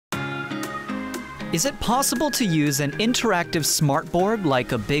Is it possible to use an interactive smartboard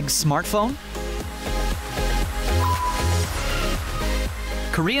like a big smartphone?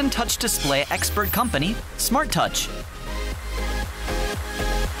 Korean touch display expert company, SmartTouch.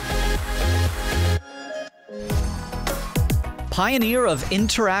 Pioneer of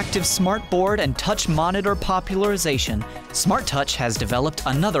interactive smartboard and touch monitor popularization, SmartTouch has developed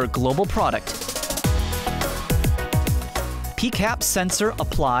another global product. PCAP sensor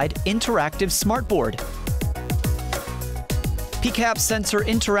applied interactive smartboard. PCAP sensor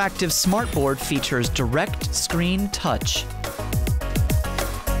interactive smartboard features direct screen touch.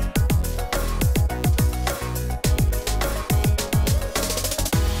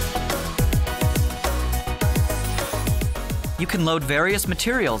 You can load various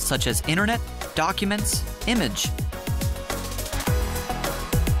materials such as internet, documents, image.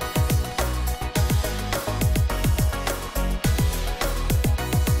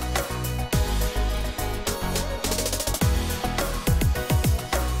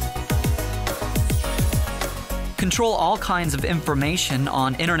 Control all kinds of information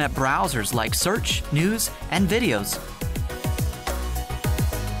on internet browsers like search, news, and videos.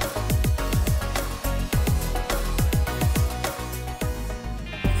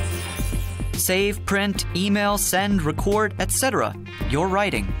 Save, print, email, send, record, etc. Your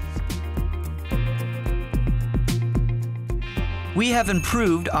writing. We have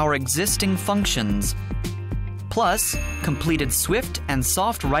improved our existing functions, plus completed swift and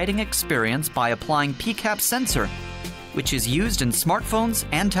soft writing experience by applying PCAP sensor, which is used in smartphones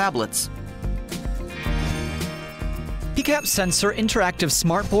and tablets. PCAP sensor interactive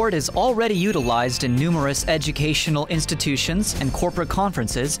smartboard is already utilized in numerous educational institutions and corporate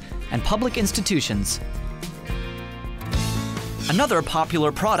conferences and public institutions. Another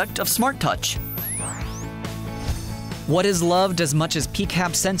popular product of SmartTouch. What is loved as much as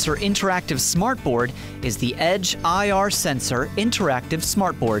PCAP sensor interactive smartboard is the Edge IR sensor interactive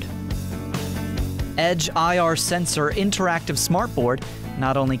smartboard. Edge IR sensor interactive smartboard,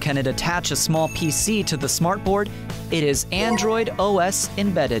 not only can it attach a small PC to the smartboard, it is Android OS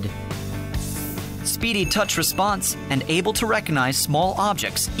embedded. Speedy touch response and able to recognize small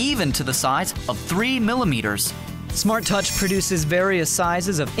objects, even to the size of 3 millimeters. SmartTouch produces various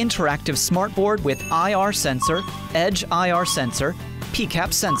sizes of interactive smartboard with IR sensor, Edge IR sensor,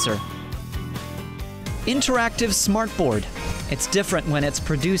 PCAP sensor. Interactive smartboard. It's different when it's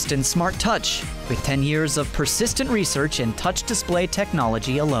produced in SmartTouch, with 10 years of persistent research in touch display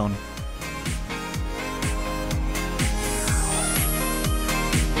technology alone.